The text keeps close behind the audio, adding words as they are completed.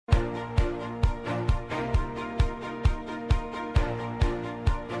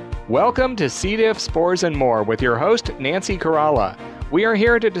Welcome to C. diff, spores, and more with your host, Nancy Kerala. We are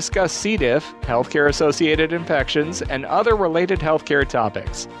here to discuss C. diff, healthcare-associated infections, and other related healthcare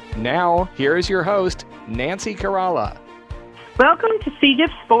topics. Now, here is your host, Nancy Kerala. Welcome to C. diff,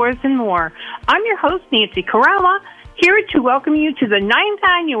 spores, and more. I'm your host, Nancy Kerala, here to welcome you to the 9th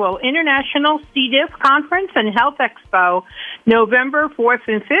Annual International C. diff Conference and Health Expo, November 4th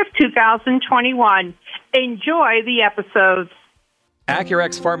and 5th, 2021. Enjoy the episodes.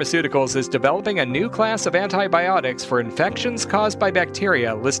 Acurx Pharmaceuticals is developing a new class of antibiotics for infections caused by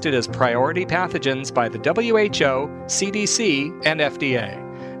bacteria listed as priority pathogens by the WHO, CDC, and FDA.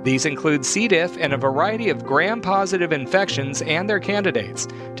 These include C. diff and a variety of gram-positive infections and their candidates.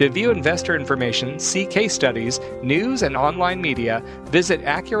 To view investor information, see case studies, news, and online media, visit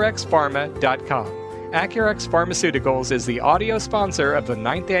acurxpharma.com. Acurx Pharmaceuticals is the audio sponsor of the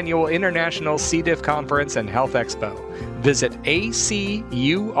 9th Annual International C. diff Conference and Health Expo. Visit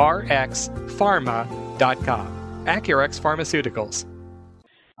acurxpharma.com. Acurx Pharmaceuticals.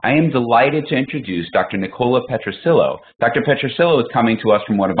 I am delighted to introduce Dr. Nicola Petrosillo. Dr. Petrosillo is coming to us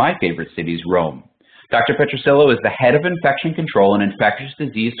from one of my favorite cities, Rome. Dr. Petrosillo is the head of Infection Control and Infectious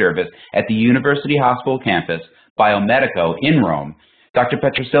Disease Service at the University Hospital campus, Biomedico, in Rome. Dr.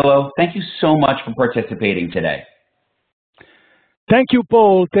 Petrosillo, thank you so much for participating today. Thank you,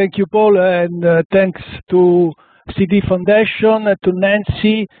 Paul. Thank you, Paul, and thanks to CD Foundation, to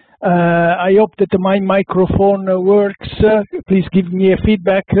Nancy. I hope that my microphone works. Please give me a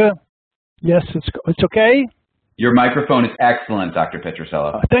feedback. Yes, it's okay? Your microphone is excellent, Dr.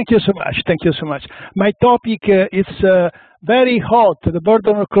 Petrosillo. Thank you so much. Thank you so much. My topic is very hot, the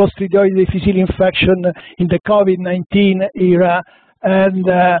burden of Clostridium difficile infection in the COVID-19 era. And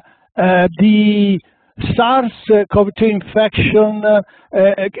the SARS-CoV-2 infection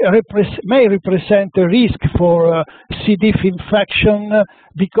may represent a risk for C. diff infection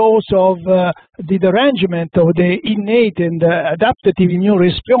because of the derangement of the innate and adaptive immune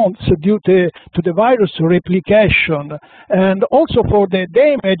response due to the virus replication, and also for the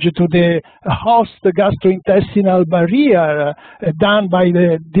damage to the host gastrointestinal barrier done by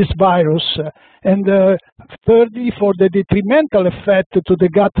this virus. And thirdly, for the detrimental effect to the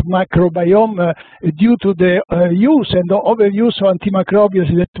gut microbiome due to the use and the overuse of antimicrobials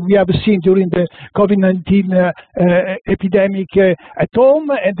that we have seen during the COVID-19 epidemic at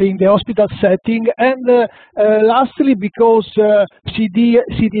home and in the hospital setting. And lastly, because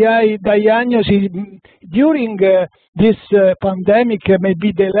CDI diagnosis during this pandemic may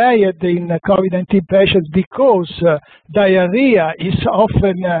be delayed in COVID-19 patients because diarrhea is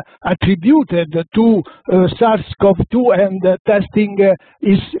often attributed to SARS-CoV-2 and testing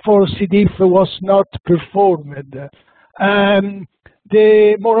is for C. diff was not performed.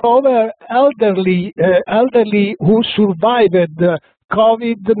 Moreover, elderly who survived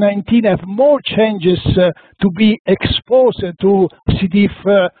COVID-19 have more chances to be exposed to C. diff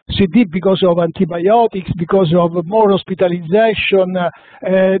because of antibiotics, because of more hospitalization.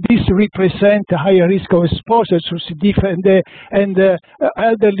 This represents a higher risk of exposure to C. diff, and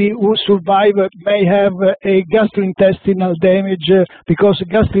elderly who survive may have a gastrointestinal damage because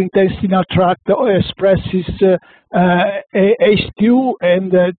gastrointestinal tract expresses ACE2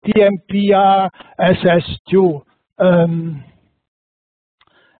 and TMPRSS2.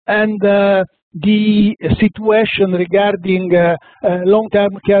 And the situation regarding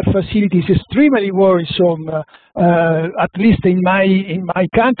long-term care facilities is extremely worrisome, at least in my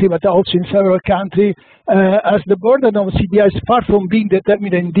country, but also in several countries, as the burden of CDI is far from being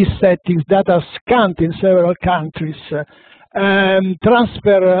determined in these settings that are scant in several countries.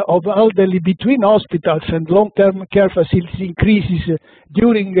 Transfer of elderly between hospitals and long-term care facilities increases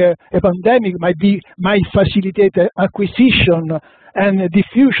during a pandemic might facilitate acquisition and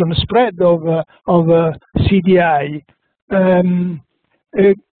diffusion spread of CDI.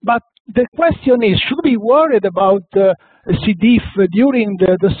 But the question is, should we be worried about C. diff during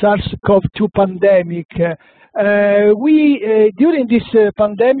the SARS-CoV-2 pandemic? During this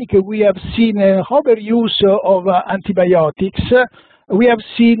pandemic, we have seen overuse of antibiotics. We have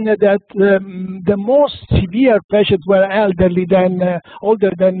seen that the most severe patients were elderly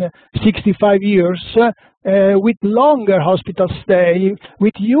older than 65 years, with longer hospital stay,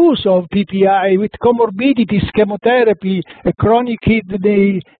 with use of PPI, with comorbidities, chemotherapy, chronic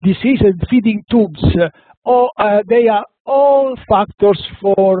kidney disease, and feeding tubes. They are all factors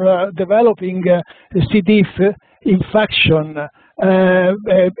for developing C. diff infection.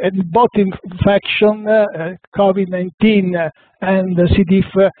 And both infection, COVID-19 and C.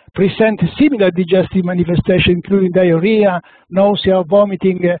 diff present similar digestive manifestations, including diarrhea, nausea,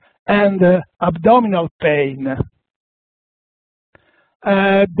 vomiting, and abdominal pain.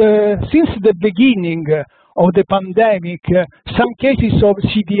 Since the beginning of the pandemic, some cases of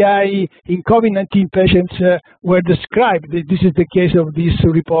CDI in COVID-19 patients were described. This is the case of this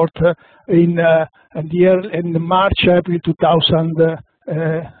report in March, April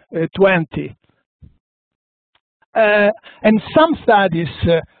 2020. And some studies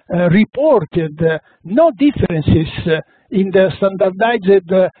reported no differences in the standardized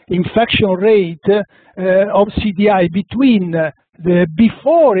infection rate of CDI between the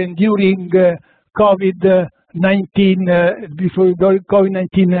before and during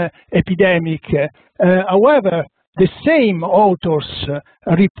COVID-19 epidemic. However, the same authors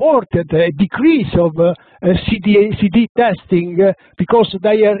reported a decrease of CD testing because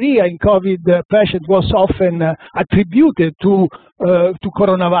diarrhea in COVID patients was often attributed to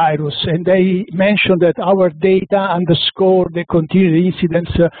coronavirus, and they mentioned that our data underscore the continued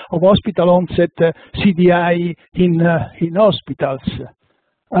incidence of hospital onset CDI in hospitals.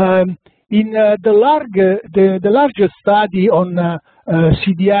 In the largest study on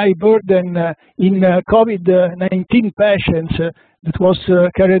CDI burden in COVID-19 patients that was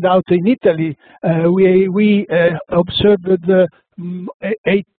carried out in Italy, we observed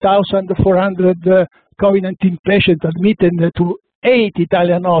 8,400 COVID-19 patients admitted to 8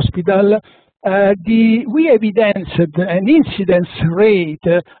 Italian hospitals. We evidenced an incidence rate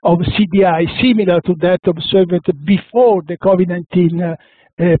of CDI similar to that observed before the COVID-19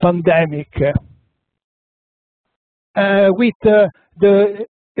 pandemic. With the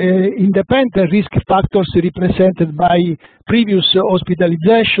independent risk factors represented by previous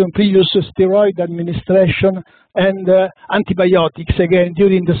hospitalization, previous steroid administration, and antibiotics, again,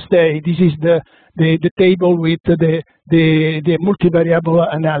 during the stay. This is the table with the multivariable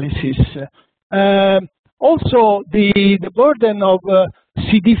analysis. Also, the burden of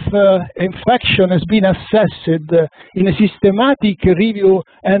C. diff infection has been assessed in a systematic review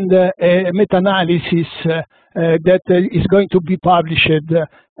and meta-analysis that is going to be published,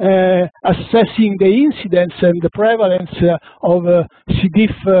 assessing the incidence and the prevalence of C.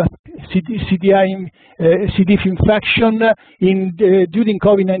 diff infection during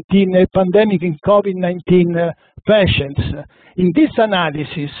COVID-19 pandemic in COVID-19 patients. In this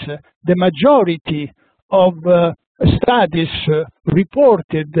analysis, the majority of studies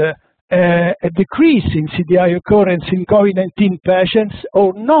reported a decrease in CDI occurrence in COVID-19 patients,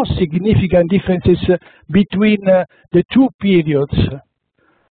 or no significant differences between the two periods.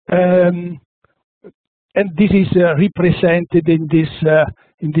 And this is represented in this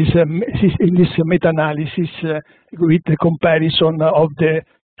meta-analysis with the comparison of the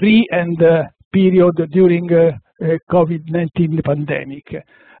pre and period during COVID-19 pandemic.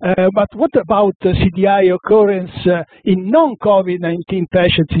 But what about CDI occurrence in non-COVID-19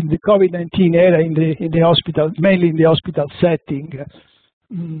 patients in the COVID-19 era in the hospital, mainly in the hospital setting?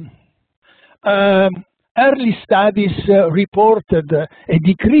 Early studies reported a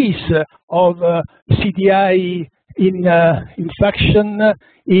decrease of CDI in infection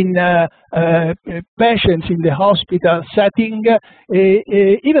in patients in the hospital setting,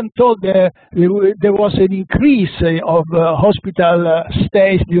 even though there was an increase of hospital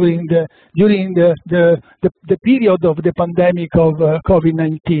stays during the period of the pandemic of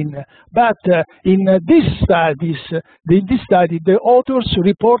COVID-19. But in these studies, the authors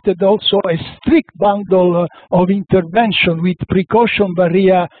reported also a strict bundle of intervention with precaution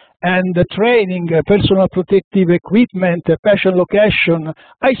barrier and training, personal protective equipment, patient location,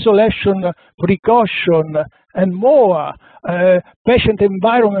 isolation precaution, and more. Patient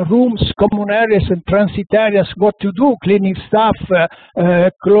environment rooms, common areas and transit areas, what to do, cleaning staff,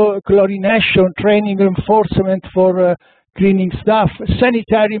 chlorination, training enforcement for cleaning staff,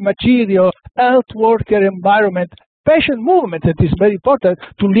 sanitary material, health worker environment, patient movement, that is very important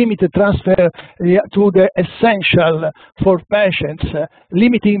to limit the transfer to the essential for patients,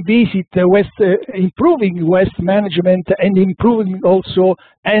 limiting visit, improving waste management, and improving also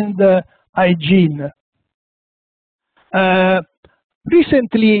hand hygiene.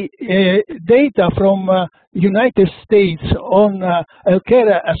 Recently, data from United States on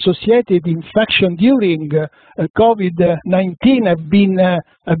healthcare-associated infection during COVID-19 have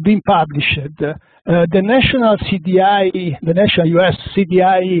been published. The national CDI, the national U.S.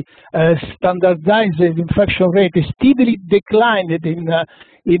 CDI standardized infection rate is steadily declined in the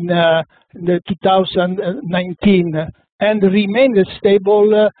 2019 and remained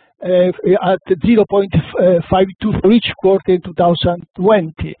stable at 0.52 for each quarter in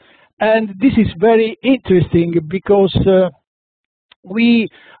 2020. And this is very interesting because we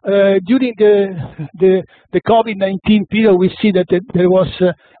during the COVID-19 period, we see that there was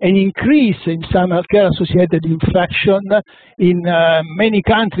an increase in some healthcare-associated infection in many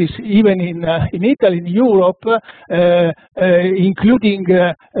countries, even in Italy, in Europe, including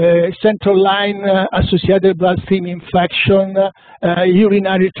central line associated bloodstream infection,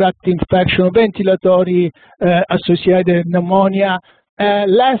 urinary tract infection, ventilatory associated pneumonia.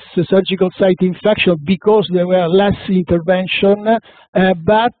 Less surgical site infection because there were less intervention,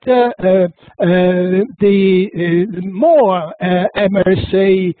 but the more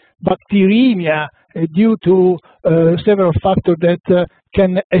MRSA bacteremia due to several factors that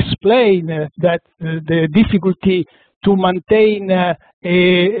can explain that the difficulty to maintain a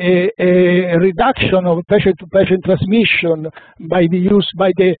reduction of patient-to-patient transmission by the use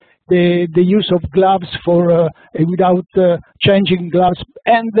of gloves for without changing gloves,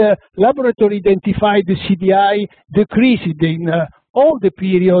 and laboratory identified the CDI decreased in all the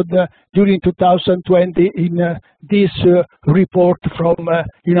period during 2020 in this report from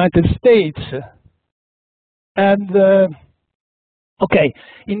United States. And okay,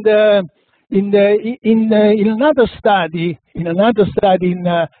 in another study in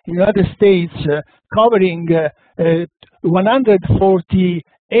United States covering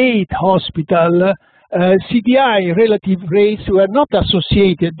 148 hospitals, CDI relative rates were not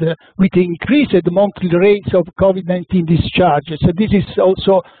associated with increased monthly rates of COVID-19 discharges. So this is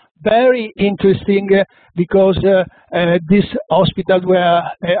also very interesting because this hospital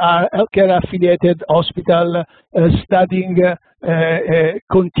are healthcare affiliated hospital studying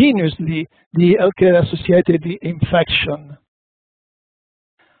continuously the healthcare associated infection.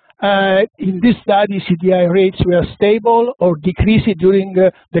 In this study, CDI rates were stable or decreased during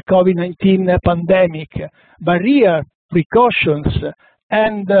the COVID-19 pandemic. Barrier precautions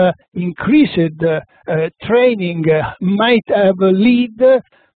and increased training might have led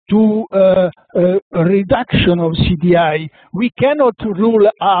to a reduction of CDI. We cannot rule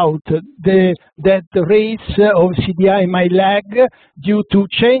out that the rates of CDI might lag due to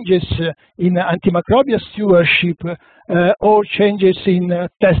changes in antimicrobial stewardship or changes in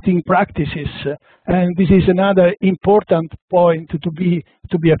testing practices. And this is another important point to be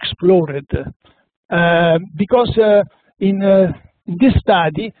explored. Because in this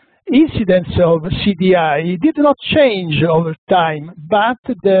study, incidence of CDI did not change over time, but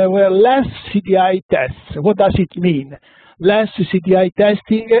there were less CDI tests. What does it mean? Less CDI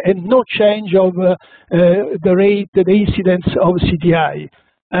testing and no change of the rate, the incidence of CDI.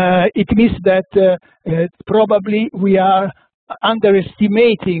 It means that probably we are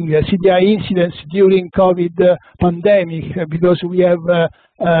underestimating CDI incidence during COVID pandemic because we have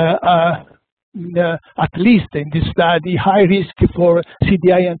at least in this study, high risk for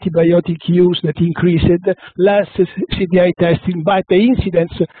CDI antibiotic use that increased, less CDI testing, but the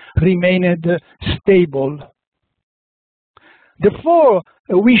incidence remained stable. Therefore,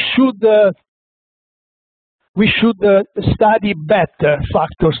 we should study better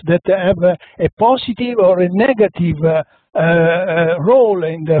factors that have a positive or a negative role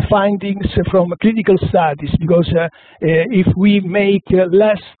in the findings from clinical studies, because if we make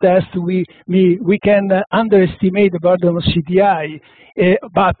less tests, we can underestimate the burden of CDI.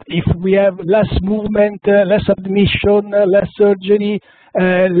 But if we have less movement, less admission, less surgery,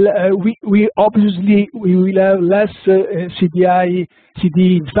 we obviously will have less CD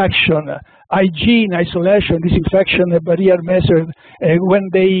infection. Hygiene, isolation, disinfection, barrier measures, when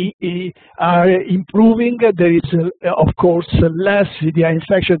they are improving, there is, of course, less CDI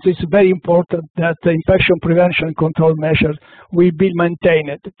infections. It's very important that the infection prevention and control measures will be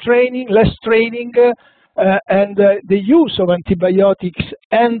maintained. Training, less training, and the use of antibiotics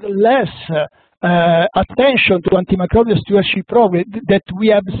and less attention to antimicrobial stewardship program that we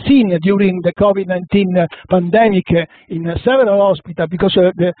have seen during the COVID-19 pandemic in several hospitals, because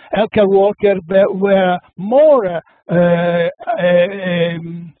the healthcare workers were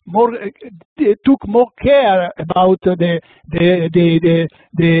took more care about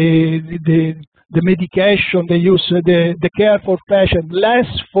the medication, the use, the care for patients, less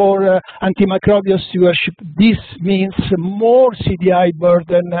for antimicrobial stewardship. This means more CDI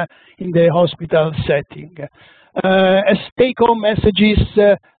burden in the hospital setting. As take-home messages,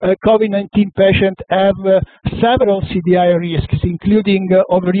 COVID-19 patients have several CDI risks, including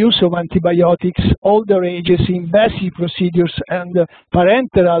overuse of antibiotics, older ages, invasive procedures, and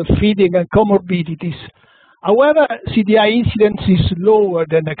parenteral feeding and comorbidities. However, CDI incidence is lower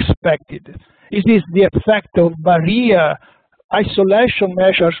than expected. It is the effect of barrier, isolation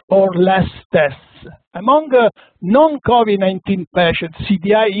measures, or less tests. Among non-COVID-19 patients,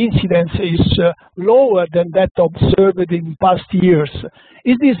 CDI incidence is lower than that observed in past years.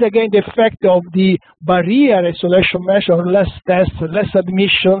 Is this again the effect of the barrier isolation measure, less tests, less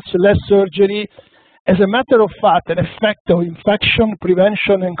admissions, less surgery? As a matter of fact, an effect of infection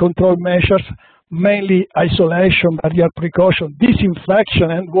prevention and control measures, mainly isolation, barrier precaution, disinfection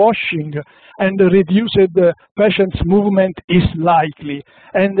and washing, and reduced patient's movement is likely.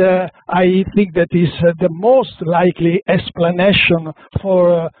 And I think that is the most likely explanation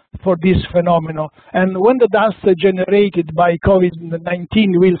for this phenomenon. And when the dust generated by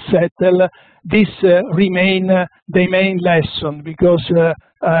COVID-19 will settle, this remain the main lesson, because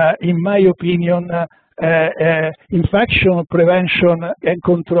in my opinion, infection prevention and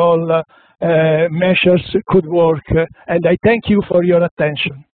control measures could work, and I thank you for your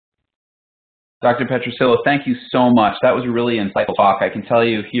attention. Dr. Petrosillo, thank you so much. That was a really insightful talk. I can tell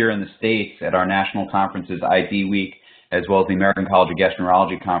you here in the States at our national conferences, ID Week, as well as the American College of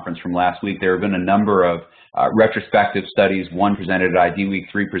Gastroenterology Conference from last week, there have been a number of retrospective studies, one presented at ID Week,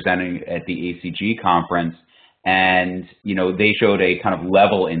 3 presenting at the ACG conference, and they showed a kind of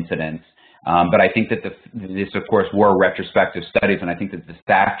level incidence. But I think that this, of course, were retrospective studies, and I think that the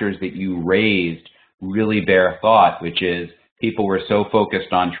factors that you raised really bear thought, which is people were so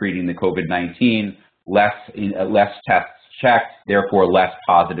focused on treating the COVID-19, less tests checked, therefore less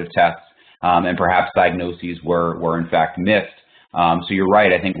positive tests, and perhaps diagnoses were in fact missed. So you're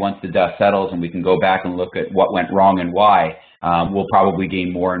right. I think once the dust settles and we can go back and look at what went wrong and why, we'll probably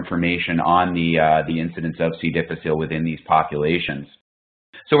gain more information on the incidence of C. difficile within these populations.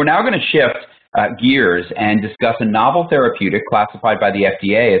 So we're now going to shift gears and discuss a novel therapeutic classified by the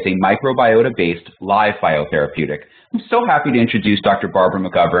FDA as a microbiota-based live biotherapeutic. I'm so happy to introduce Dr. Barbara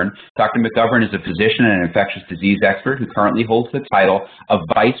McGovern. Dr. McGovern is a physician and infectious disease expert who currently holds the title of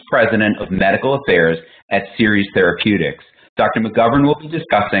Vice President of Medical Affairs at Seres Therapeutics. Dr. McGovern will be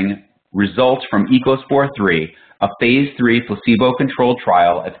discussing results from EcoSpore 3, a phase 3 placebo-controlled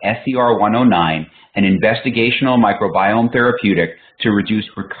trial of SER-109, an investigational microbiome therapeutic to reduce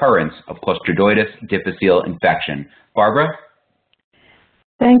recurrence of Clostridioides difficile infection. Barbara?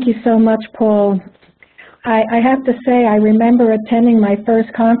 Thank you so much, Paul. I have to say, I remember attending my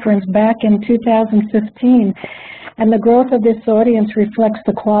first conference back in 2015, and the growth of this audience reflects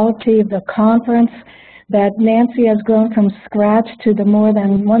the quality of the conference, that Nancy has grown from scratch to the more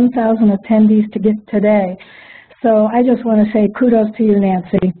than 1,000 attendees to get today. So I just want to say kudos to you,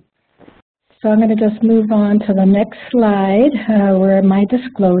 Nancy. So I'm going to just move on to the next slide, where are my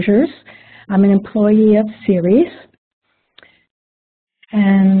disclosures. I'm an employee of Seres.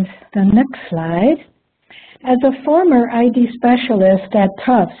 And the next slide. As a former ID specialist at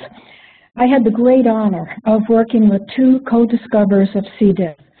Tufts, I had the great honor of working with 2 co-discoverers of C.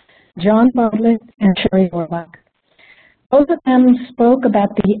 diff, John Bartlett and Sherry Orbach. Both of them spoke about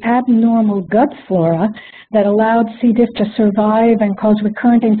the abnormal gut flora that allowed C. diff to survive and cause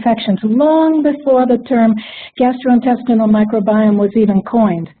recurrent infections long before the term gastrointestinal microbiome was even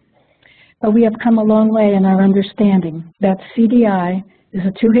coined. But we have come a long way in our understanding that CDI is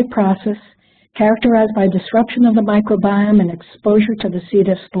a 2-hit process characterized by disruption of the microbiome and exposure to the C.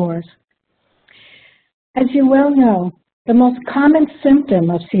 diff spores. As you well know, the most common symptom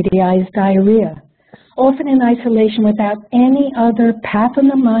of CDI is diarrhea, often in isolation without any other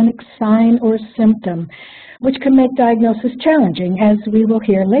pathognomonic sign or symptom, which can make diagnosis challenging, as we will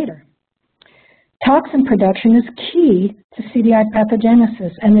hear later. Toxin production is key to CDI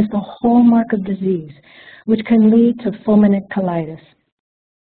pathogenesis and is the hallmark of disease, which can lead to fulminant colitis.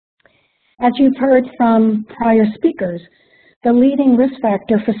 As you've heard from prior speakers, the leading risk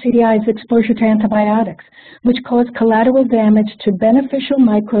factor for CDI is exposure to antibiotics, which cause collateral damage to beneficial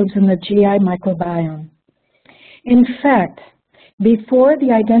microbes in the GI microbiome. In fact, before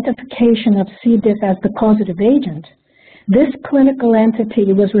the identification of C. diff as the causative agent, this clinical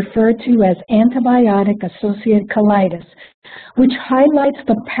entity was referred to as antibiotic-associated colitis, which highlights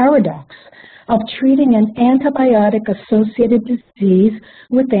the paradox of treating an antibiotic-associated disease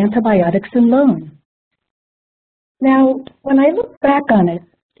with antibiotics alone. Now, when I look back on it,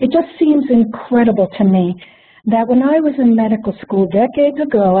 it just seems incredible to me that when I was in medical school decades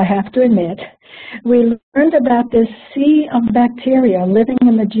ago, I have to admit, we learned about this sea of bacteria living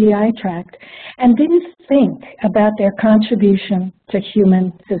in the GI tract and didn't think about their contribution to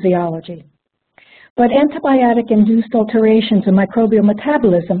human physiology. But antibiotic-induced alterations in microbial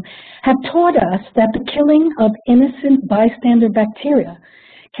metabolism have taught us that the killing of innocent bystander bacteria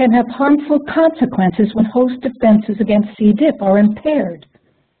can have harmful consequences when host defenses against C. diff are impaired.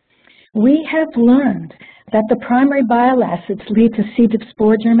 We have learned that the primary bile acids lead to C. diff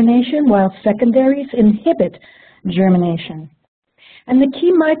spore germination, while secondaries inhibit germination. And the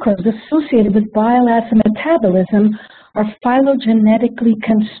key microbes associated with bile acid metabolism are phylogenetically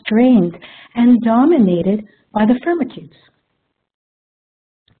constrained and dominated by the firmicutes.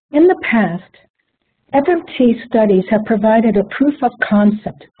 In the past, FMT studies have provided a proof of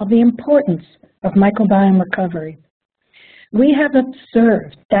concept of the importance of microbiome recovery. We have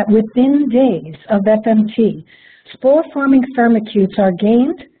observed that within days of FMT, spore-forming firmicutes are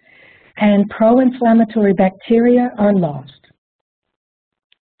gained and pro-inflammatory bacteria are lost.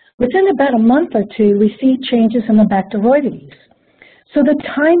 Within about a month or two, we see changes in the Bacteroidetes. So the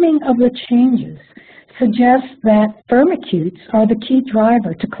timing of the changes suggests that firmicutes are the key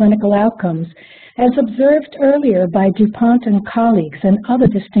driver to clinical outcomes, as observed earlier by DuPont and colleagues and other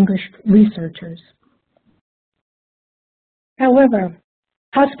distinguished researchers. However,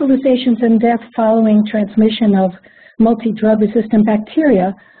 hospitalizations and death following transmission of multi-drug-resistant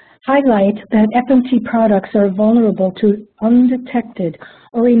bacteria highlight that FMT products are vulnerable to undetected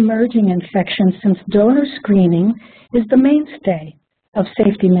or emerging infections, since donor screening is the mainstay of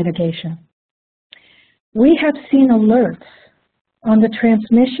safety mitigation. We have seen alerts on the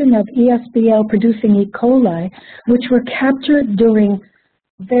transmission of ESBL-producing E. coli, which were captured during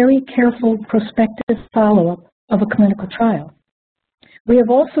very careful prospective follow-up of a clinical trial. We have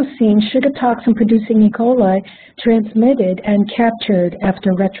also seen sugar toxin-producing E. coli transmitted and captured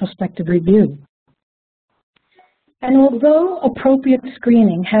after retrospective review. And although appropriate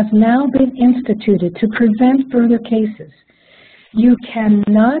screening has now been instituted to prevent further cases, you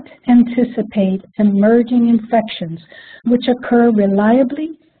cannot anticipate emerging infections which occur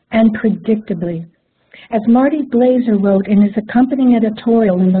reliably and predictably. As Marty Blaser wrote in his accompanying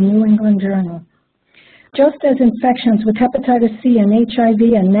editorial in the New England Journal, just as infections with hepatitis C and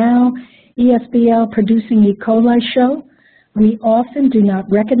HIV and now ESBL-producing E. coli show, we often do not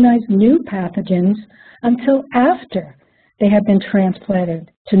recognize new pathogens until after they have been transplanted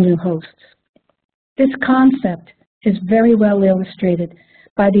to new hosts. This concept is very well illustrated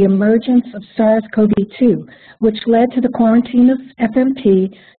by the emergence of SARS-CoV-2, which led to the quarantine of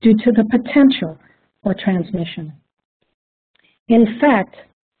FMT due to the potential for transmission. In fact,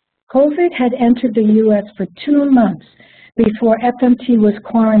 COVID had entered the U.S. for 2 months before FMT was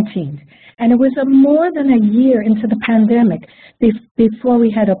quarantined, and it was more than a year into the pandemic before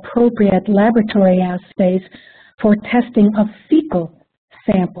we had appropriate laboratory assays for testing of fecal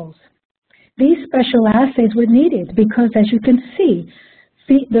samples. These special assays were needed because, as you can see,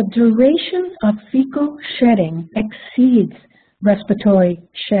 the duration of fecal shedding exceeds respiratory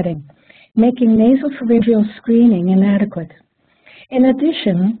shedding, making nasopharyngeal screening inadequate. In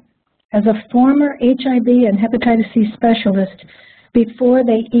addition, as a former HIV and hepatitis C specialist before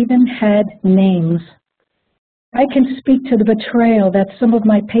they even had names, I can speak to the betrayal that some of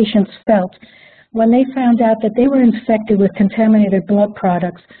my patients felt when they found out that they were infected with contaminated blood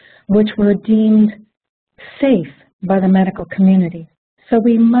products which were deemed safe by the medical community. So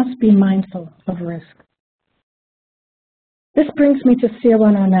we must be mindful of risk. This brings me to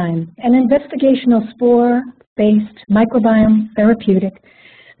SEER-109, an investigational spore-based microbiome therapeutic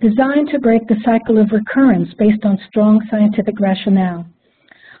designed to break the cycle of recurrence based on strong scientific rationale.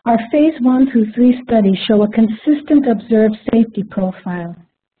 Our phase 1 through 3 studies show a consistent observed safety profile.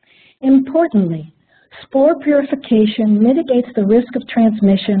 Importantly, spore purification mitigates the risk of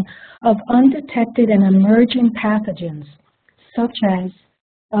transmission of undetected and emerging pathogens, such as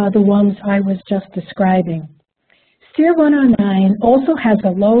the ones I was just describing. SEER-109 also has a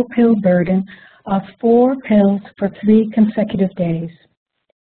low pill burden of 4 pills for 3 consecutive days.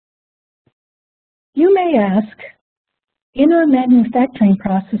 You may ask, in our manufacturing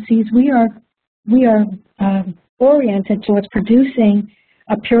processes, we are oriented towards producing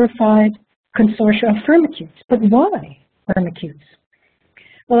a purified consortia of firmicutes. But why firmicutes?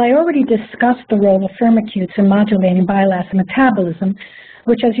 Well, I already discussed the role of firmicutes in modulating bile acid metabolism,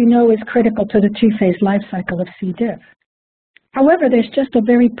 which, as you know, is critical to the 2-phase life cycle of C. diff. However, there's just a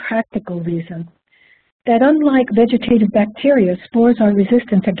very practical reason that unlike vegetative bacteria, spores are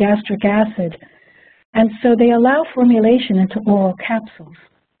resistant to gastric acid, and so they allow formulation into oral capsules.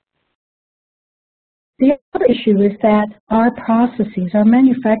 The other issue is that our processes, our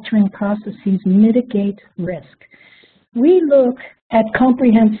manufacturing processes, mitigate risk. We look at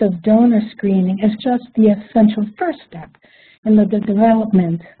comprehensive donor screening as just the essential first step in the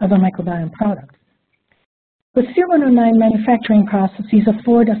development of a microbiome product. The SEER-109 manufacturing processes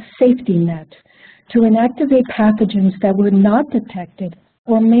afford a safety net to inactivate pathogens that were not detected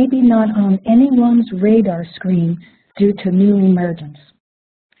or maybe not on anyone's radar screen due to new emergence.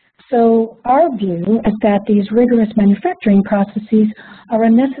 So our view is that these rigorous manufacturing processes are a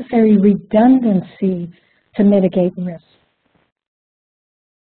necessary redundancy to mitigate risk.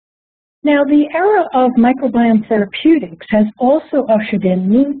 Now, the era of microbiome therapeutics has also ushered in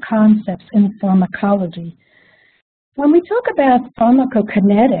new concepts in pharmacology. When we talk about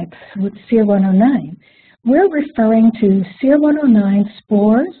pharmacokinetics with SER-109, we're referring to SER-109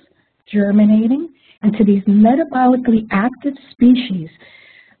 spores germinating into these metabolically active species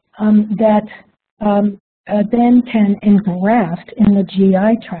that then can engraft in the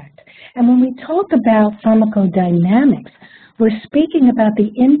GI tract. And when we talk about pharmacodynamics, we're speaking about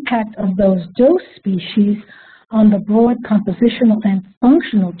the impact of those dose species on the broad compositional and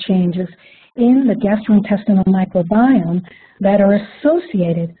functional changes in the gastrointestinal microbiome that are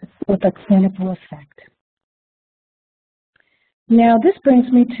associated with a clinical effect. Now, this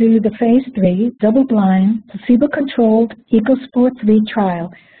brings me to the phase 3 double-blind, placebo-controlled EcoSpore 3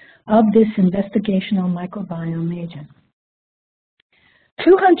 trial of this investigational microbiome agent.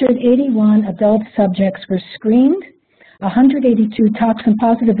 281 adult subjects were screened. 182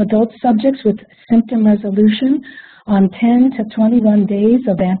 toxin-positive adult subjects with symptom resolution on 10 to 21 days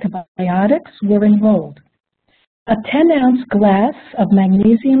of antibiotics were enrolled. A 10-ounce glass of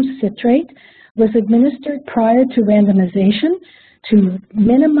magnesium citrate was administered prior to randomization to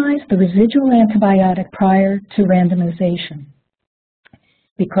minimize the residual antibiotic prior to randomization,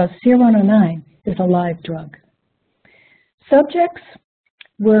 because SER-109 is a live drug. Subjects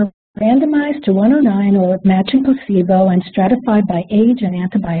were randomized to 109 or matching placebo and stratified by age and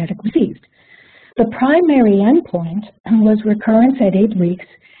antibiotic received. The primary endpoint was recurrence at 8 weeks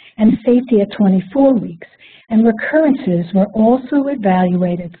and safety at 24 weeks, and recurrences were also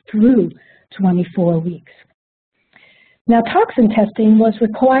evaluated through 24 weeks. Now, toxin testing was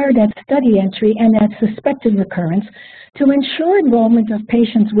required at study entry and at suspected recurrence to ensure enrollment of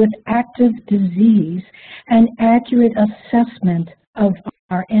patients with active disease and accurate assessment of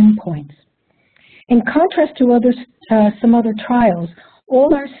our endpoints. In contrast to some other trials,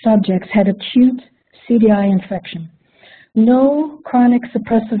 all our subjects had acute CDI infection. No chronic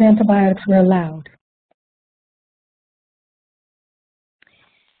suppressive antibiotics were allowed.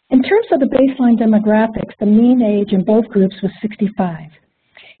 In terms of the baseline demographics, the mean age in both groups was 65.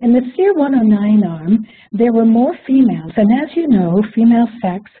 In the SER-109 arm, there were more females, and as you know, female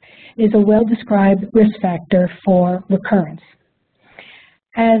sex is a well-described risk factor for recurrence.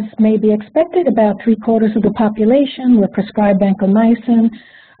 As may be expected, about 3/4 of the population were prescribed vancomycin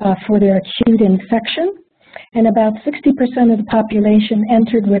for their acute infection, and about 60% of the population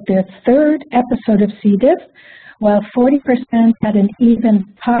entered with their 3rd episode of C. diff, while 40% had an even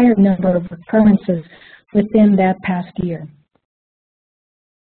higher number of recurrences within that past year.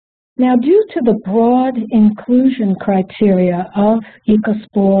 Now, due to the broad inclusion criteria of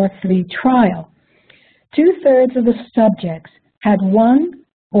EcoSpore 3 trial, 2/3 of the subjects had 1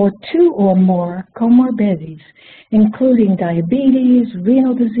 or 2 or more comorbidities, including diabetes,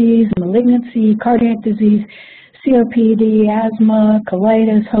 renal disease, malignancy, cardiac disease, COPD, asthma,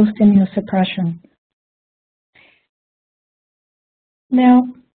 colitis, host immunosuppression. Now,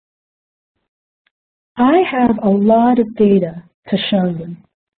 I have a lot of data to show you,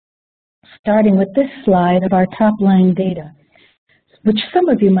 starting with this slide of our top-line data, which some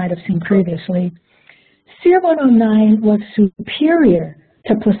of you might have seen previously. SER-109 was superior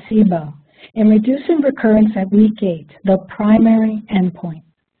to placebo in reducing recurrence at week 8, the primary endpoint.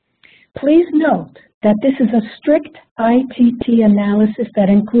 Please note that this is a strict ITT analysis that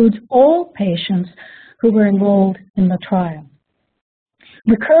includes all patients who were enrolled in the trial.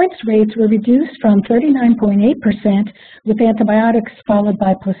 Recurrence rates were reduced from 39.8% with antibiotics followed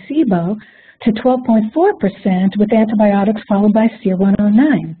by placebo to 12.4% with antibiotics followed by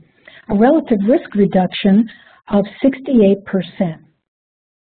SER-109, a relative risk reduction of 68%.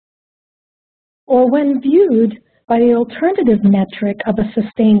 Or when viewed by the alternative metric of a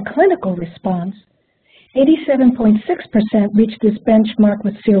sustained clinical response, 87.6% reached this benchmark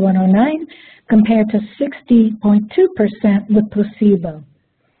with SER-109 compared to 60.2% with placebo.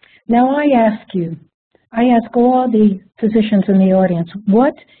 Now I ask all the physicians in the audience,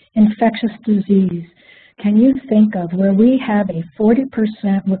 what infectious disease can you think of where we have a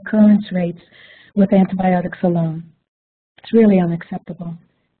 40% recurrence rates with antibiotics alone? It's really unacceptable.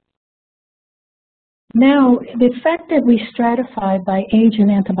 Now, the fact that we stratified by age and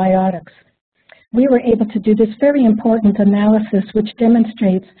antibiotics, we were able to do this very important analysis which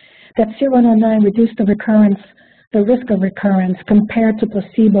demonstrates that SER-109 reduced the risk of recurrence compared to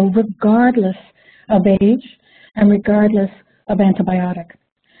placebo regardless of age and regardless of antibiotic.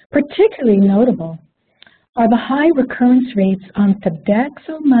 Particularly notable are the high recurrence rates on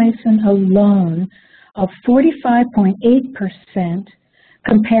fidaxomicin alone of 45.8%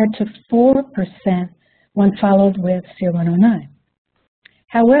 compared to 4% when followed with SER-109.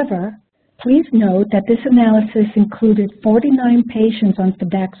 However, please note that this analysis included 49 patients on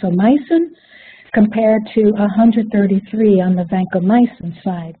fidaxomicin compared to 133 on the vancomycin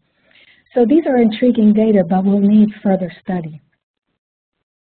side. So these are intriguing data, but we'll need further study.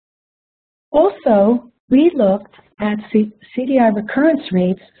 Also, we looked at CDI recurrence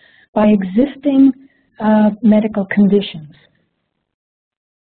rates by existing medical conditions.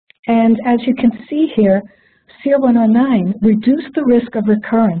 And as you can see here, SER-109 reduced the risk of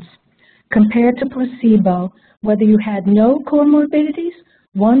recurrence compared to placebo, whether you had no comorbidities,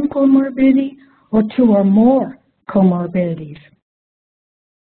 one comorbidity, or two or more comorbidities.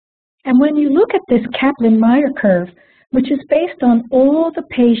 And when you look at this Kaplan-Meier curve, which is based on all the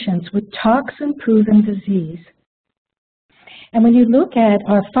patients with toxin-proven disease, and when you look at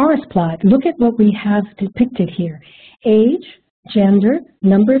our forest plot, look at what we have depicted here. Age, gender,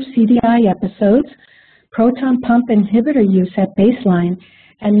 number of CDI episodes, proton pump inhibitor use at baseline,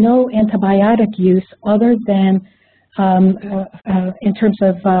 and no antibiotic use other than in terms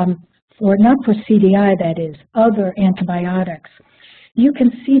of, or not for CDI that is, other antibiotics. You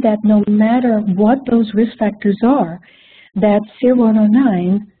can see that no matter what those risk factors are, that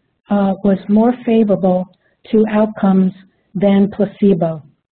SER-109 was more favorable to outcomes than placebo.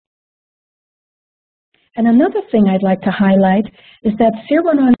 And another thing I'd like to highlight is that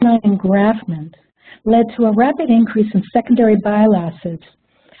SER-109 engraftment led to a rapid increase in secondary bile acids.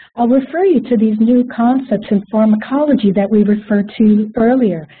 I'll refer you to these new concepts in pharmacology that we referred to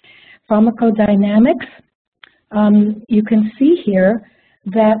earlier. Pharmacodynamics, you can see here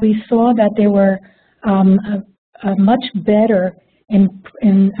that we saw that there were a much better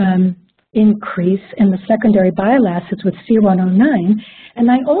increase in the secondary bile acids with SER-109,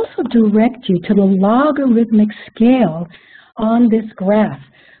 and I also direct you to the logarithmic scale on this graph,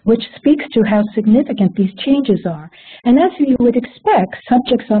 which speaks to how significant these changes are. And as you would expect,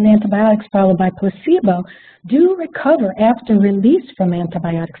 subjects on antibiotics followed by placebo do recover after release from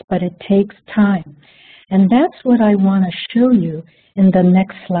antibiotics, but it takes time. And that's what I want to show you in the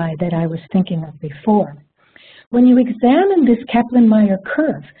next slide that I was thinking of before. When you examine this Kaplan-Meier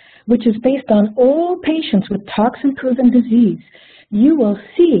curve, which is based on all patients with toxin-proven disease, you will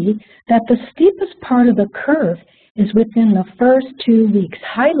see that the steepest part of the curve is within the first 2 weeks,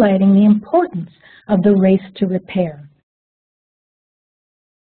 highlighting the importance of the race to repair.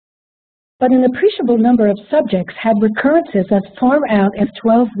 But an appreciable number of subjects had recurrences as far out as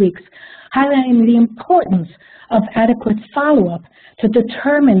 12 weeks, highlighting the importance of adequate follow-up to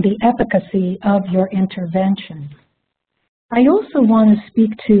determine the efficacy of your intervention. I also want to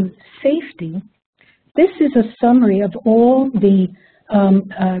speak to safety. This is a summary of all the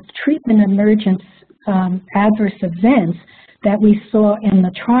treatment emergent adverse events that we saw in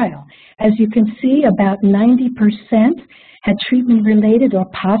the trial. As you can see, about 90% had treatment-related or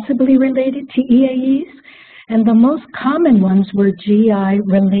possibly related TEAEs, and the most common ones were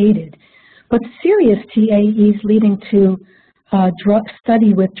GI-related. But serious TEAEs leading to drug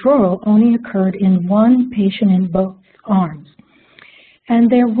study withdrawal only occurred in one patient in both arms. And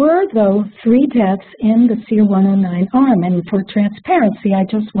there were, though, 3 deaths in the SER-109 arm, and for transparency, I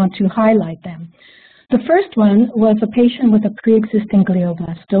just want to highlight them. The first one was a patient with a pre-existing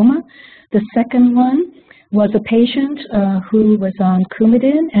glioblastoma. The second one was a patient who was on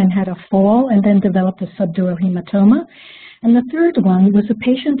Coumadin and had a fall and then developed a subdural hematoma. And the third one was a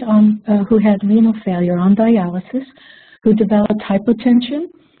patient who had renal failure on dialysis, who developed hypotension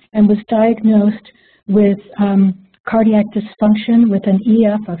and was diagnosed with cardiac dysfunction with an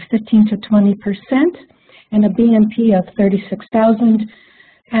EF of 15 to 20% and a BNP of 36,000.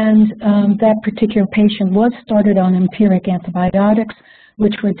 And that particular patient was started on empiric antibiotics,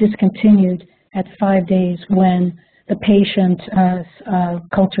 which were discontinued at 5 days when the patient's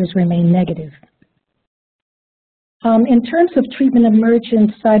cultures remained negative. In terms of treatment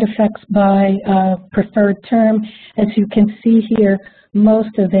emergent side effects by preferred term, as you can see here,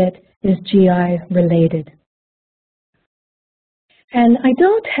 most of it is GI related. And I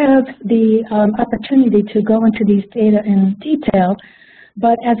don't have the opportunity to go into these data in detail,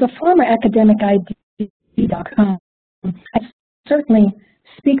 but as a former academic ID doc, I certainly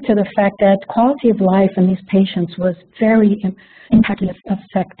speak to the fact that quality of life in these patients was very impacted,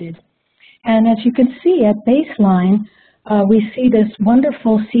 affected. And as you can see at baseline, we see this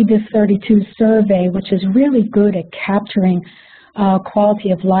wonderful C. diff 32 survey, which is really good at capturing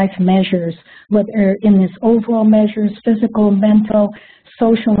quality of life measures, whether in this overall measures, physical, mental,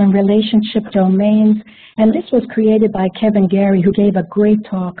 social, and relationship domains. And this was created by Kevin Gary, who gave a great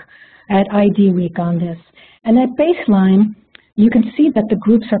talk at ID Week on this. And at baseline, you can see that the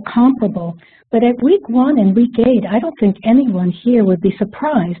groups are comparable. But at week 1 and week 8, I don't think anyone here would be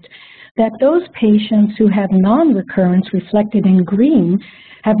surprised that those patients who have non-recurrence, reflected in green,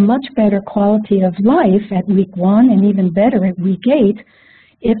 have much better quality of life at week 1 and even better at week 8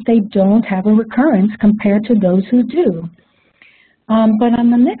 if they don't have a recurrence compared to those who do. But on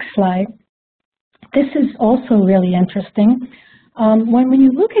the next slide, this is also really interesting. When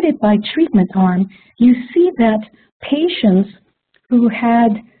you look at it by treatment arm, you see that patients who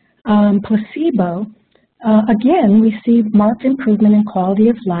had placebo, again, we see marked improvement in quality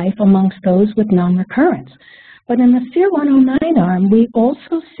of life amongst those with non-recurrence. But in the SEER-109 arm, we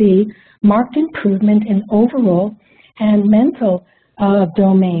also see marked improvement in overall and mental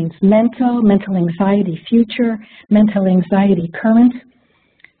domains, mental anxiety future, mental anxiety current,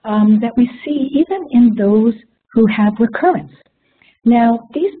 that we see even in those who have recurrence. Now,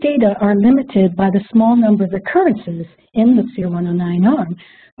 these data are limited by the small number of recurrences in the SEER-109 arm,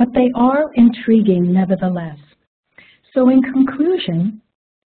 but they are intriguing nevertheless. So in conclusion,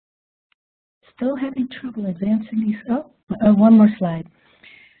 still having trouble advancing these, one more slide.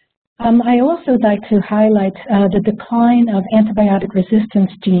 I also like to highlight the decline of antibiotic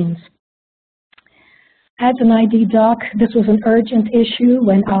resistance genes. As an ID doc, this was an urgent issue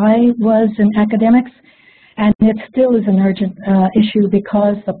when I was in academics, and it still is an urgent issue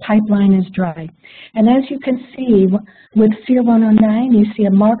because the pipeline is dry. And as you can see, with SEER-109, you see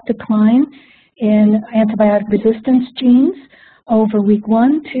a marked decline in antibiotic resistance genes over week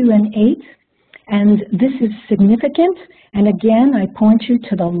 1, 2, and 8. And this is significant. And again, I point you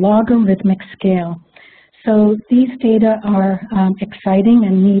to the logarithmic scale. So these data are exciting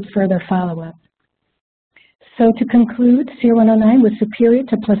and need further follow-up. So to conclude, SEER-109 was superior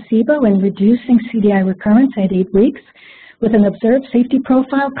to placebo in reducing CDI recurrence at 8 weeks with an observed safety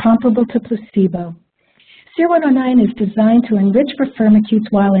profile comparable to placebo. SEER-109 is designed to enrich for firmicutes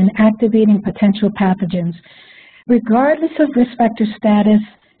while inactivating potential pathogens. Regardless of risk factor status,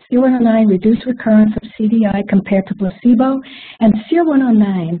 SEER-109 reduced recurrence of CDI compared to placebo, and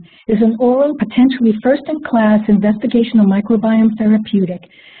SEER-109 is an oral, potentially first-in-class investigational microbiome therapeutic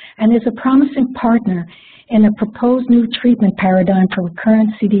and is a promising partner in a proposed new treatment paradigm for recurrent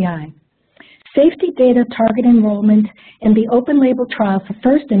CDI. Safety data target enrollment in the open-label trial for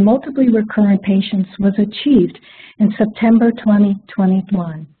first and multiply recurrent patients was achieved in September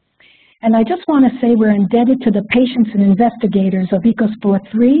 2021. And I just want to say we're indebted to the patients and investigators of ECOSPOR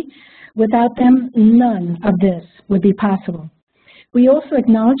 3. Without them, none of this would be possible. We also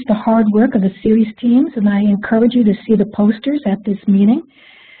acknowledge the hard work of the series teams, and I encourage you to see the posters at this meeting.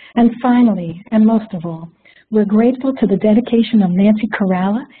 And finally, and most of all, we're grateful to the dedication of Nancy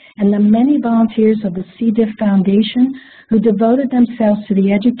Caralla and the many volunteers of the C. diff Foundation who devoted themselves to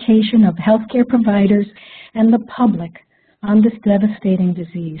the education of healthcare providers and the public on this devastating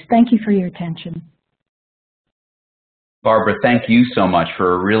disease. Thank you for your attention. Barbara, thank you so much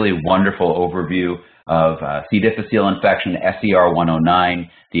for a really wonderful overview of C. difficile infection, SER-109,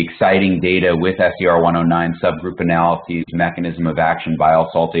 the exciting data with SER-109, subgroup analyses, mechanism of action, bile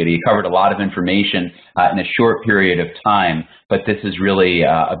salt data. You covered a lot of information in a short period of time, but this is really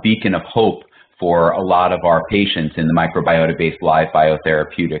a beacon of hope for a lot of our patients in the microbiota-based live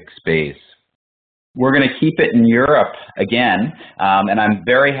biotherapeutic space. We're going to keep it in Europe again, and I'm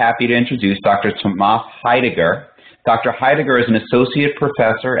very happy to introduce Dr. Tomas Heidegger. Dr. Heidegger is an associate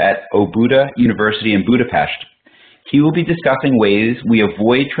professor at OBUDA University in Budapest. He will be discussing ways we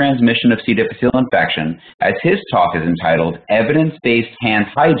avoid transmission of C. difficile infection, as his talk is entitled Evidence-Based Hand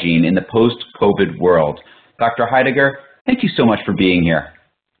Hygiene in the Post-COVID World. Dr. Heidegger, thank you so much for being here.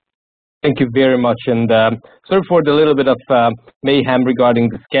 Thank you very much, and sorry for the little bit of mayhem regarding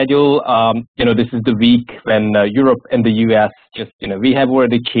the schedule. This is the week when Europe and the US just, we have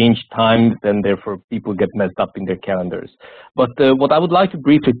already changed times, and therefore people get messed up in their calendars. But what I would like to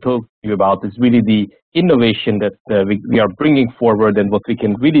briefly talk to you about is really the innovation that we are bringing forward and what we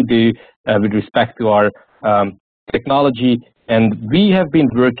can really do with respect to our technology. And we have been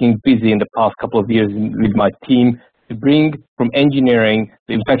working busy in the past couple of years with my team to bring from engineering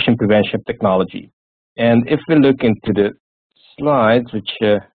to infection prevention technology. And if we look into the slides, which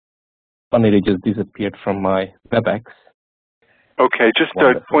funnily just disappeared from my WebEx. Okay, just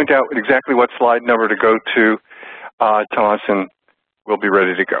point out exactly what slide number to go to, Thomas, and we'll be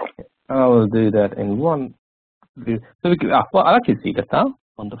ready to go. I will do that in one. So we can, well, I can see that now.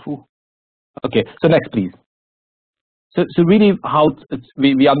 Wonderful. Okay, so next, please. So really,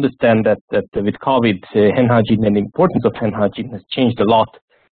 we understand that with COVID, hand hygiene and the importance of hand hygiene has changed a lot,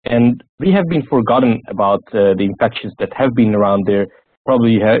 and we have been forgotten about the infections that have been around there.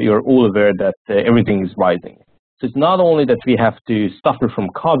 Probably you're all aware that everything is rising. So it's not only that we have to suffer from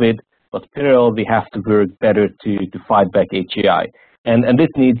COVID, but parallel we have to work better to fight back HAI, and this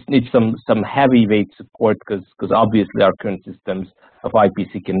needs some heavyweight support because obviously our current systems of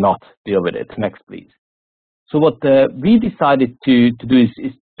IPC cannot deal with it. Next, please. So what we decided to do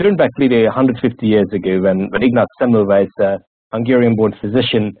is turn back really 150 years ago when Ignác Semmelweis, a Hungarian-born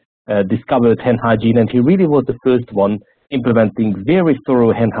physician, discovered hand hygiene, and he really was the first one implementing very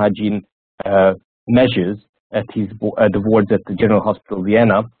thorough hand hygiene measures at the wards at the General Hospital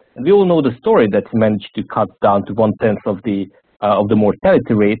Vienna. And we all know the story that he managed to cut down to 1/10 of the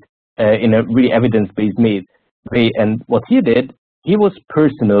mortality rate in a really evidence-based way. And what he did, he was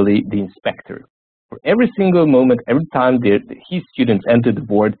personally the inspector. For every single moment, every time his students entered the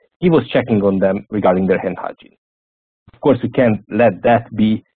ward, he was checking on them regarding their hand hygiene. Of course, we can't let that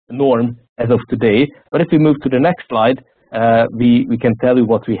be the norm as of today, but if we move to the next slide, we can tell you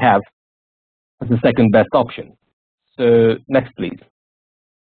what we have as the second best option. So next, please.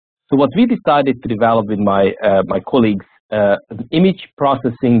 So what we decided to develop with my colleagues, an image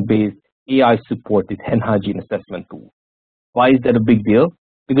processing-based AI-supported hand hygiene assessment tool. Why is that a big deal?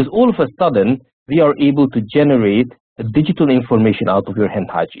 Because all of a sudden, we are able to generate digital information out of your hand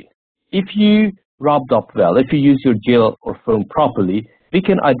hygiene. If you rubbed up well, if you use your gel or foam properly, we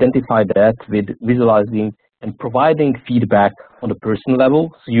can identify that with visualizing and providing feedback on a personal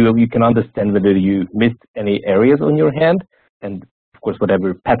level, so you can understand whether you missed any areas on your hand, and of course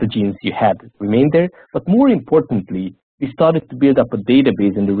whatever pathogens you had remain there. But more importantly, we started to build up a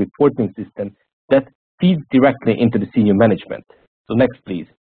database in the reporting system that feeds directly into the senior management. So next, please.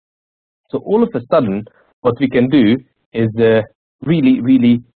 So all of a sudden, what we can do is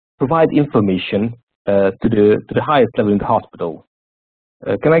really provide information to the highest level in the hospital.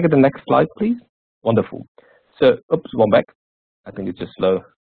 Can I get the next slide, please? Wonderful. So, oops, one back. I think it's just slow.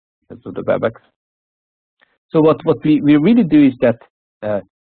 Let's do the back. So what we really do is that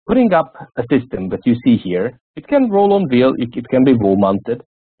putting up a system that you see here, it can roll on wheel, it can be wall mounted,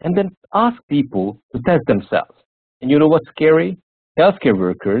 and then ask people to test themselves. And you know what's scary? Healthcare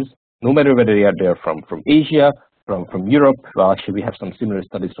workers, no matter whether they are from Asia, from Europe, well, actually we have some similar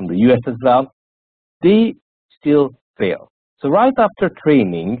studies from the US as well, they still fail. So right after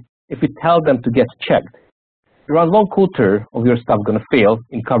training, if we tell them to get checked, around 1/4 of your staff going to fail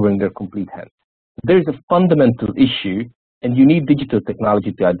in covering their complete hands. There is a fundamental issue, and you need digital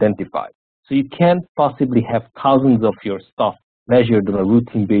technology to identify. So you can't possibly have thousands of your staff measured on a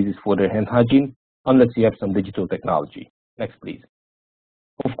routine basis for their hand hygiene unless you have some digital technology. Next, please.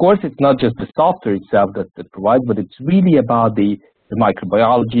 Of course, it's not just the software itself that provides, but it's really about the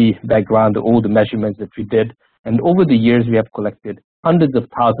microbiology background, all the measurements that we did. And over the years, we have collected hundreds of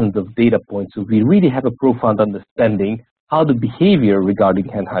thousands of data points. So we really have a profound understanding how the behavior regarding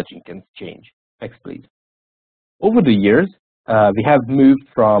hand hygiene can change. Next, please. Over the years, we have moved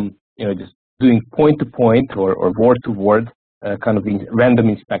from just doing point-to-point or ward-to-ward kind of random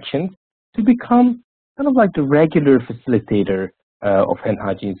inspections to become kind of like the regular facilitator of hand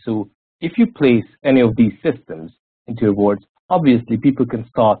hygiene. So if you place any of these systems into your wards, obviously people can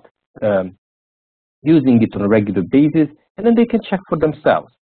start using it on a regular basis, and then they can check for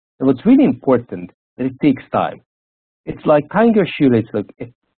themselves. And what's really important that it takes time. It's like tying your shoelace, like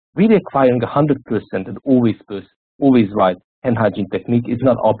really acquiring 100% and always right hand hygiene technique is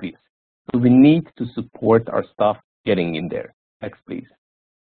not obvious. So we need to support our staff getting in there. Next, please.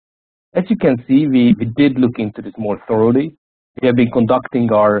 As you can see, we did look into this more thoroughly. We have been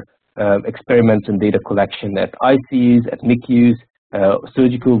conducting our experiments and data collection at ICUs, at NICUs,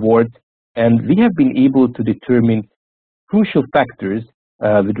 surgical wards, and we have been able to determine crucial factors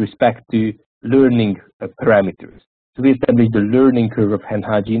with respect to learning parameters. So we established the learning curve of hand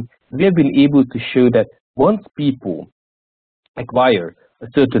hygiene. We have been able to show that once people acquire a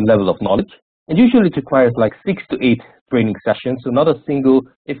certain level of knowledge, and usually it requires like 6 to 8 training sessions, so not a single,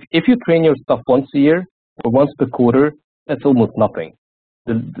 if you train your staff once a year or once per quarter, that's almost nothing.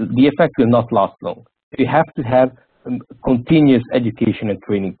 The effect will not last long. You have to have a continuous education and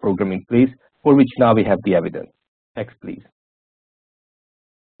training program in place, for which now we have the evidence. Next, please.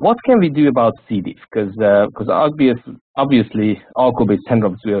 What can we do about C. diff? Because obviously alcohol-based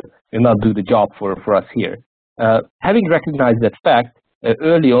syndromes will not do the job for us here. Having recognized that fact,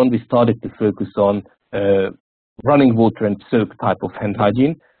 early on we started to focus on running water and soap type of hand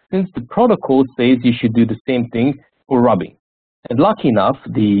hygiene, since the protocol says you should do the same thing for rubbing. And lucky enough,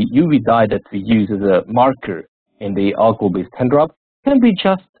 the UV dye that we use as a marker in the alcohol-based hand rub can be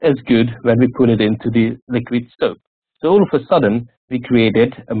just as good when we put it into the liquid soap. So all of a sudden, we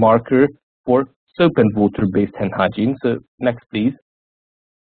created a marker for soap and water-based hand hygiene. So next, please.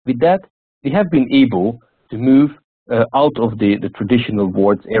 With that, we have been able to move out of the traditional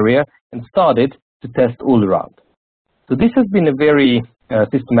wards area and started to test all around. So this has been a very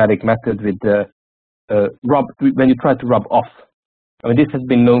systematic method with when you try to rub off. I mean, this has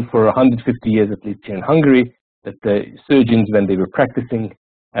been known for 150 years, at least here in Hungary, that the surgeons, when they were practicing,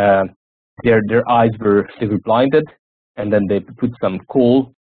 their eyes were blinded, and then they put some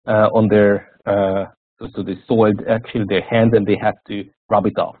coal on their, so they soiled actually their hands, and they had to rub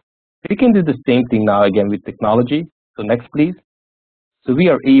it off. We can do the same thing now again with technology. So next, please. So we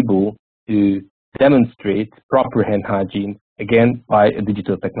are able to demonstrate proper hand hygiene again by a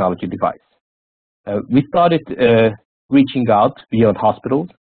digital technology device. We started reaching out beyond hospitals.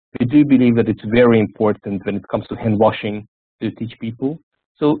 We do believe that it's very important when it comes to hand washing to teach people.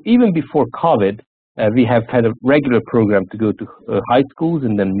 So even before COVID, we have had a regular program to go to high schools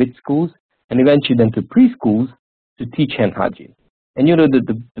and then mid schools and eventually then to preschools to teach hand hygiene. And you know,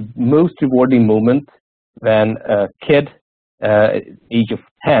 the most rewarding moment when a kid age of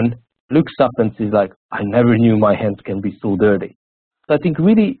 10 looks up and says like, I never knew my hands can be so dirty. So I think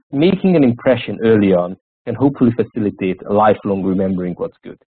really making an impression early on can hopefully facilitate a lifelong remembering what's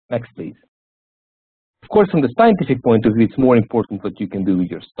good. Next, please. Of course, from the scientific point of view, it's more important what you can do with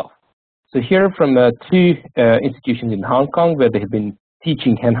your stuff. So here from two institutions in Hong Kong where they have been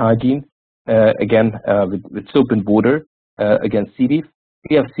teaching hand hygiene, again, with soap and water against C. diff,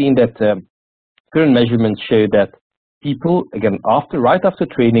 we have seen that current measurements show that people, again, right after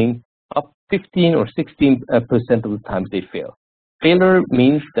training, up 15 or 16% of the times they fail. Failure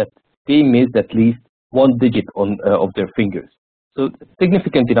means that they missed at least one digit of their fingers. So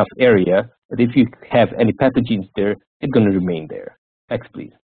significant enough area that if you have any pathogens there, it's going to remain there. Next,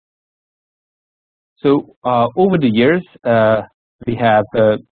 please. So over the years, we have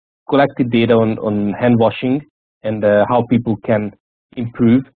collected data on hand washing and how people can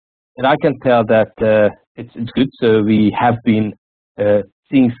improve. And I can tell that it's good. So we have been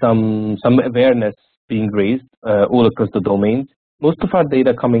seeing some awareness being raised all across the domains. Most of our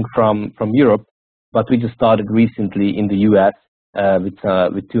data coming from Europe, but we just started recently in the US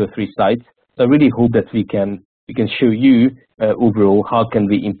with 2 or 3 sites. So I really hope that we can show you overall how can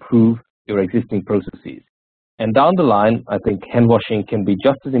we improve your existing processes. And down the line, I think hand washing can be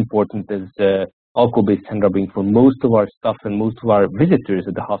just as important as alcohol-based hand rubbing for most of our staff and most of our visitors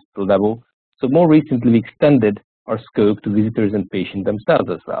at the hospital level. So more recently, we extended our scope to visitors and patients themselves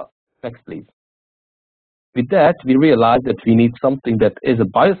as well. Next, please. With that, we realized that we need something that is a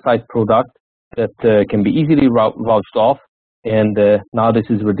biocide product that can be easily vouched off. And now this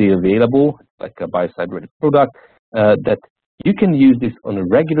is readily available, like a biocide-ready product, that you can use this on a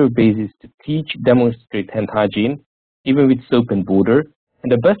regular basis to teach, demonstrate hand hygiene, even with soap and water.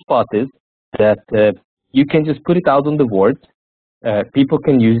 And the best part is that you can just put it out on the wards. People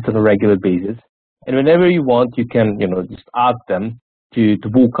can use it on a regular basis. And whenever you want, you can, just ask them to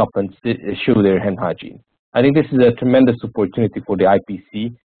walk up and show their hand hygiene. I think this is a tremendous opportunity for the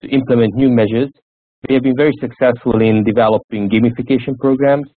IPC to implement new measures. We have been very successful in developing gamification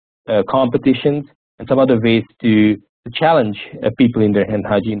programs, competitions, and some other ways to challenge people in their hand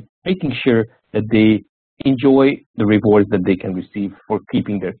hygiene, making sure that they enjoy the rewards that they can receive for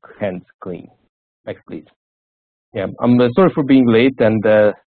keeping their hands clean. Next, please. Yeah, I'm sorry for being late, and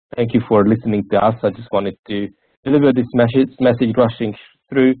thank you for listening to us. I just wanted to deliver this message rushing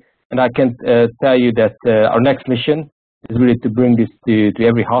through. And I can tell you that our next mission is really to bring this to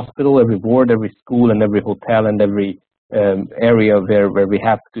every hospital, every ward, every school, and every hotel, and every area where we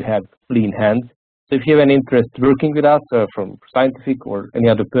have to have clean hands. So if you have any interest working with us from scientific or any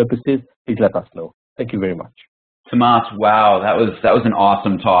other purposes, please let us know. Thank you very much. Tomas, wow, that was an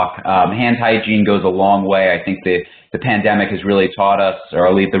awesome talk. Hand hygiene goes a long way. I think the pandemic has really taught us, or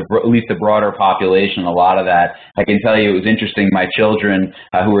at least the broader population, a lot of that. I can tell you it was interesting. My children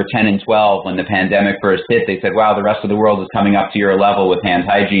who were 10 and 12 when the pandemic first hit, they said, wow, the rest of the world is coming up to your level with hand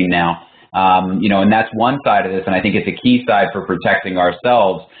hygiene now. And that's one side of this, and I think it's a key side for protecting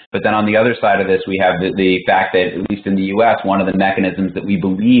ourselves. But then on the other side of this, we have the fact that, at least in the U.S., one of the mechanisms that we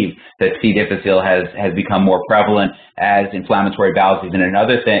believe that C. difficile has become more prevalent as inflammatory bowel disease and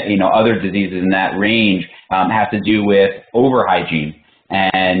other diseases in that range have to do with over-hygiene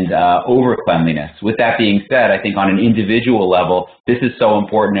and over-cleanliness. With that being said, I think on an individual level, this is so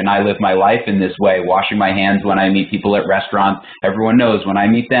important, and I live my life in this way, washing my hands when I meet people at restaurants. Everyone knows when I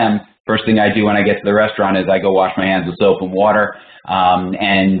meet them, first thing I do when I get to the restaurant is I go wash my hands with soap and water.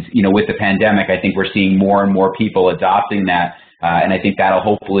 And, with the pandemic, I think we're seeing more and more people adopting that. And I think that'll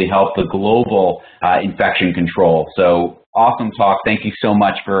hopefully help the global infection control. So awesome talk. Thank you so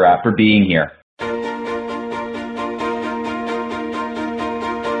much for being here.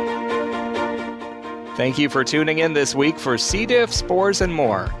 Thank you for tuning in this week for C. diff, spores, and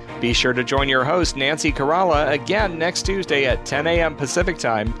more. Be sure to join your host, Nancy Kerala, again next Tuesday at 10 a.m. Pacific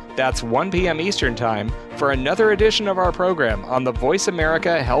Time, that's 1 p.m. Eastern Time, for another edition of our program on the Voice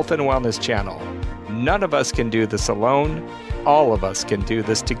America Health and Wellness Channel. None of us can do this alone. All of us can do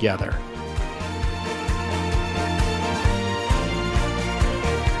this together.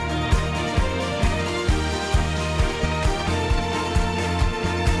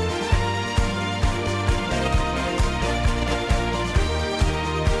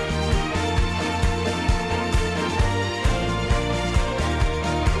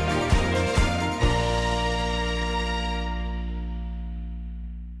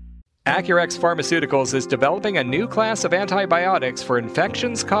 Acurx Pharmaceuticals is developing a new class of antibiotics for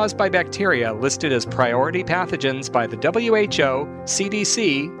infections caused by bacteria listed as priority pathogens by the WHO,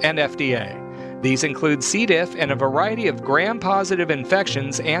 CDC, and FDA. These include C. diff and a variety of gram-positive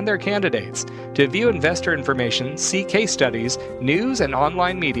infections and their candidates. To view investor information, see case studies, news, and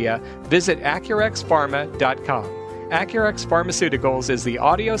online media, visit acurxpharma.com. Acurx Pharmaceuticals is the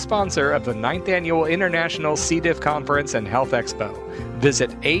audio sponsor of the 9th Annual International C. diff Conference and Health Expo. Visit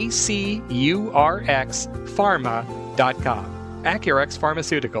acurxpharma.com. Acurx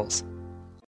Pharmaceuticals.